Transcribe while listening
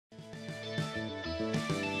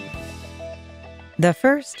The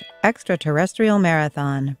first extraterrestrial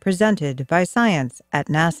marathon presented by Science at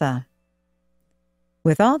NASA.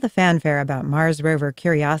 With all the fanfare about Mars rover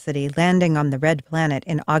Curiosity landing on the red planet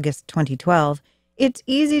in August 2012, it's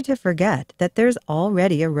easy to forget that there's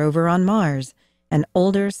already a rover on Mars, an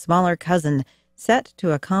older, smaller cousin set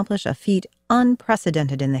to accomplish a feat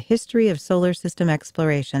unprecedented in the history of solar system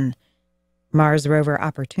exploration. Mars rover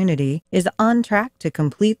Opportunity is on track to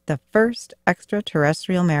complete the first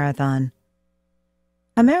extraterrestrial marathon.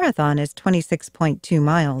 A marathon is 26.2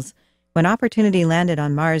 miles. When Opportunity landed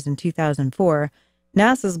on Mars in 2004,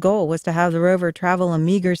 NASA's goal was to have the rover travel a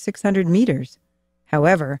meager 600 meters.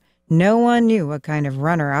 However, no one knew what kind of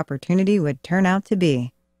runner Opportunity would turn out to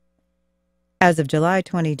be. As of July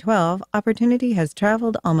 2012, Opportunity has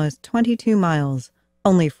traveled almost 22 miles,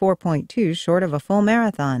 only 4.2 short of a full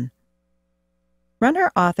marathon.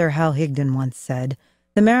 Runner-author Hal Higdon once said,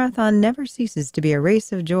 "The marathon never ceases to be a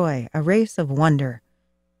race of joy, a race of wonder."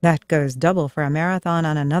 That goes double for a marathon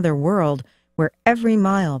on another world where every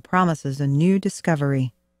mile promises a new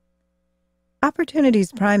discovery.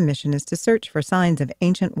 Opportunity's prime mission is to search for signs of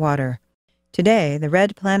ancient water. Today, the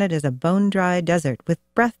red planet is a bone-dry desert with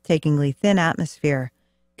breathtakingly thin atmosphere,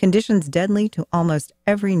 conditions deadly to almost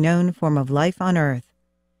every known form of life on Earth.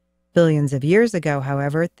 Billions of years ago,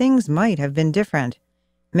 however, things might have been different.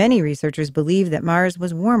 Many researchers believe that Mars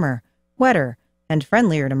was warmer, wetter, and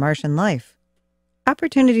friendlier to Martian life.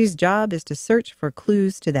 Opportunity's job is to search for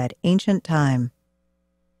clues to that ancient time.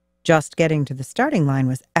 Just getting to the starting line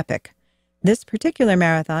was epic. This particular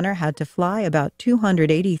marathoner had to fly about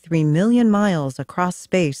 283 million miles across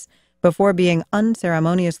space before being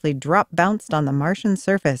unceremoniously drop-bounced on the Martian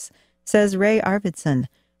surface, says Ray Arvidsson,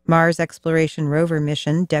 Mars Exploration Rover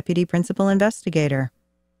Mission Deputy Principal Investigator.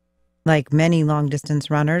 Like many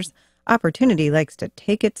long-distance runners, Opportunity likes to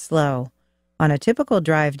take it slow. On a typical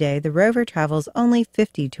drive day, the rover travels only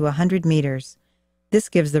 50 to 100 meters. This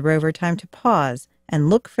gives the rover time to pause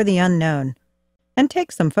and look for the unknown, and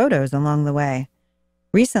take some photos along the way.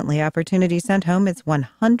 Recently, Opportunity sent home its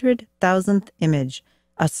 100,000th image,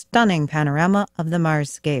 a stunning panorama of the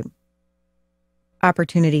Marsscape.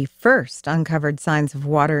 Opportunity first uncovered signs of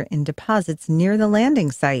water in deposits near the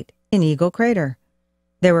landing site in Eagle Crater.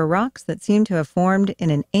 There were rocks that seemed to have formed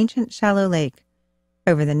in an ancient shallow lake.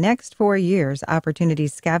 Over the next 4 years, Opportunity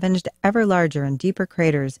scavenged ever larger and deeper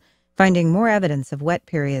craters, finding more evidence of wet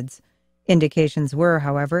periods. Indications were,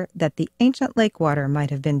 however, that the ancient lake water might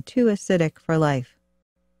have been too acidic for life.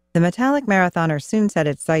 The metallic marathoner soon set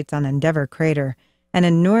its sights on Endeavour Crater, an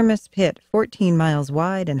enormous pit 14 miles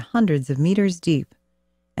wide and hundreds of meters deep.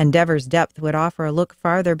 Endeavour's depth would offer a look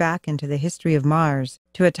farther back into the history of Mars,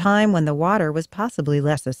 to a time when the water was possibly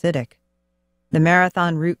less acidic. The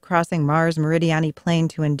marathon route crossing Mars Meridiani Plain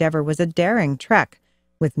to Endeavour was a daring trek,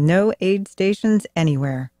 with no aid stations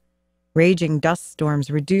anywhere. Raging dust storms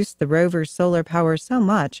reduced the rover's solar power so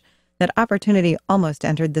much that Opportunity almost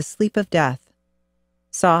entered the sleep of death.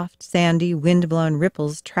 Soft, sandy, wind-blown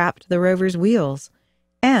ripples trapped the rover's wheels.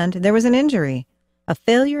 And there was an injury. A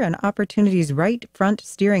failure in Opportunity's right front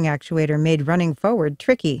steering actuator made running forward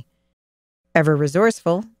tricky. Ever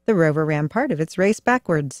resourceful, the rover ran part of its race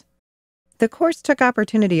backwards. The course took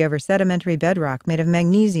Opportunity over sedimentary bedrock made of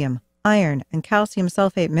magnesium, iron, and calcium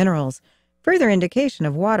sulfate minerals, further indication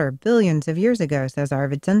of water billions of years ago, says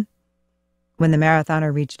Arvidsson. When the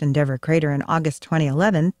marathoner reached Endeavour Crater in August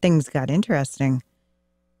 2011, things got interesting.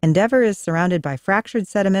 Endeavour is surrounded by fractured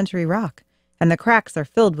sedimentary rock, and the cracks are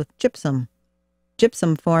filled with gypsum.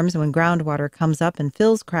 Gypsum forms when groundwater comes up and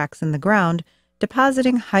fills cracks in the ground,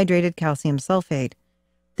 depositing hydrated calcium sulfate.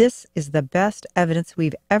 This is the best evidence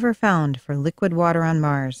we've ever found for liquid water on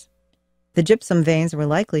Mars. The gypsum veins were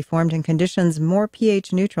likely formed in conditions more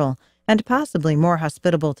pH neutral and possibly more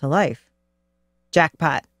hospitable to life.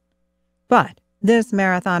 Jackpot! But this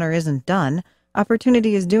marathoner isn't done.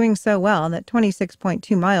 Opportunity is doing so well that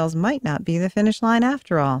 26.2 miles might not be the finish line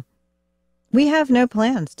after all. We have no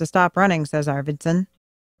plans to stop running, says Arvidsson.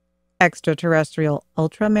 Extraterrestrial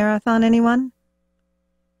ultra-marathon, anyone?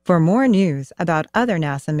 For more news about other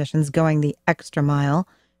NASA missions going the extra mile,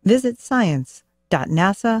 visit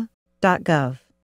science.nasa.gov.